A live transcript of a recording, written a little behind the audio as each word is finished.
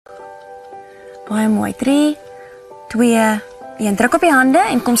Baie mooi. 3, 2, 1. Druk op die hande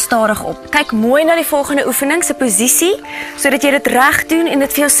en kom stadig op. Kyk mooi na die volgende oefening se posisie, sodat jy dit reg doen en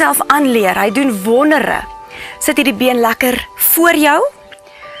dit vir jouself aanleer. Hy doen wondere. Sit hierdie been lekker voor jou.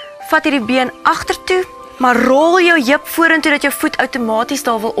 Vat hierdie been agtertoe, maar rol jou heup vorentoe dat jou voet outomaties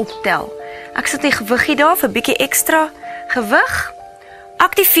daar wil optel. Ek sit die gewiggie daar vir 'n bietjie ekstra gewig.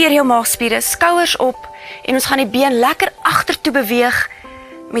 Aktiveer jou maagspiere, skouers op en ons gaan die been lekker agtertoe beweeg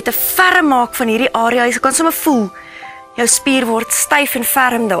met 'n ferm maak van hierdie area. Jy kan sommer voel, jou spier word styf en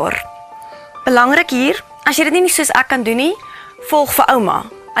ferm daar. Belangrik hier, as jy dit nie soos ek kan doen nie, volg vir ouma.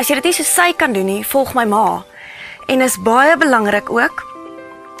 As jy dit nie soos sy kan doen nie, volg my ma. En is baie belangrik ook,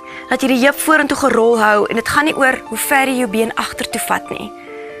 dat jy die heup vorentoe gerol hou en dit gaan nie oor hoe ver jy jou been agtertoe vat nie.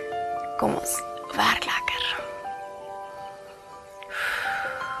 Kom ons, werk lekker.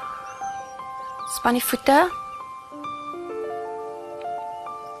 Span die voete.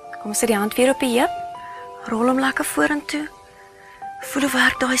 Kom sit die hand weer op die heup. Rol hom lekker vorentoe. Voel hoe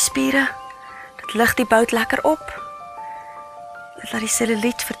werk daai spiere. Dit lig die boud lekker op. Dit laat die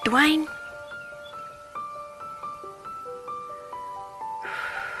selluliet verdwyn.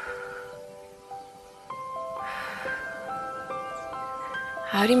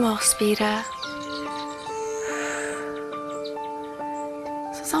 Hou die maagspiere.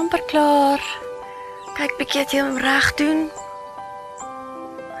 Dis amper klaar. Kyk bietjie dat jy hom reg doen.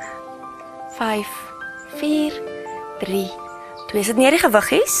 5, 4, 3, 2. Sit neer die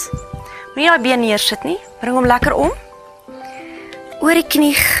gewiggies. Moenie daai been neersit nie. Bring hom lekker om. Oor die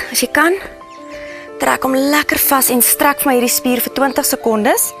knie as jy kan. Trek hom lekker vas en strek vir my hierdie spier vir 20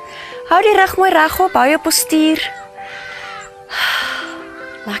 sekondes. Hou die rug mooi regop, hou jou postuur.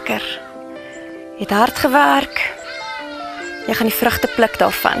 Lekker. Jy het hard gewerk. Jy gaan die vrugte pluk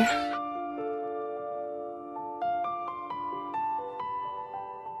daarvan.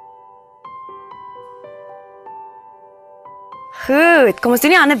 Goed, kom ons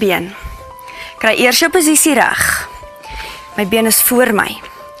doen die ander been. Kry eers jou posisie reg. My been is voor my.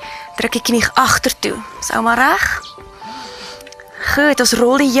 Druk die knie agtertoe. Is ouma reg? Goed, ons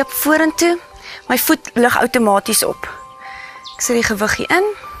rol die heup vorentoe. My voet lig outomaties op. Ek sit die gewiggie in.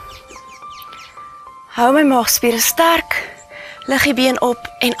 Hou my maagspiere sterk. Lig die been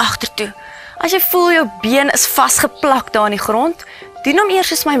op en agtertoe. As jy voel jou been is vasgeplak daar in die grond, doen hom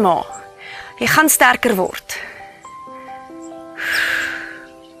eers soos my ma. Jy gaan sterker word.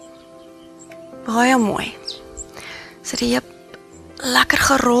 Baie mooi. Sit die heup lekker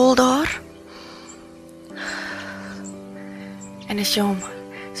gerol daar. En as jy hom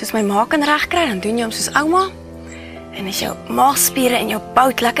soos my ma kan regkry, dan doen jy hom soos ouma. En as jou maagspiere en jou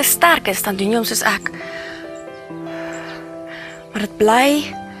boud lekker sterk is, dan doen jy hom soos ek. Maar dit bly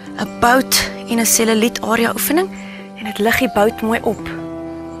 'n boud en 'n selluliet area oefening en dit lig die boud mooi op.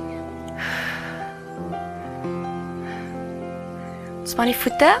 Span die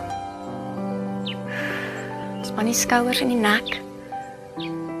voete. Span die skouers en die nek.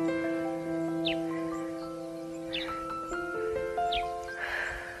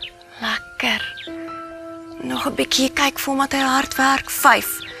 Lekker. Nog 'n bietjie, kyk vir hom dat hy hard werk. 5,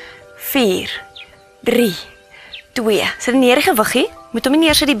 4, 3, 2. Sit neer die gewiggie. Moet hom nie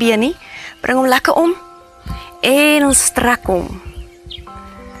neersit die been nie. Bring hom lekker om. En ons strek hom.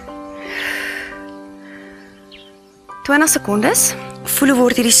 20 sekondes. Voel hoe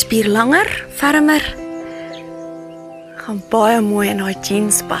word hierdie spier langer, fermer. Gaan baie mooi in daai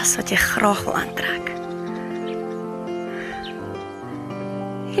jeans pas wat jy graag wil aantrek.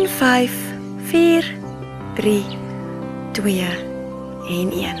 En 5, 4, 3, 2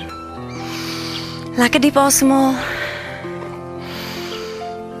 en 1. Lekker diep asemhaal.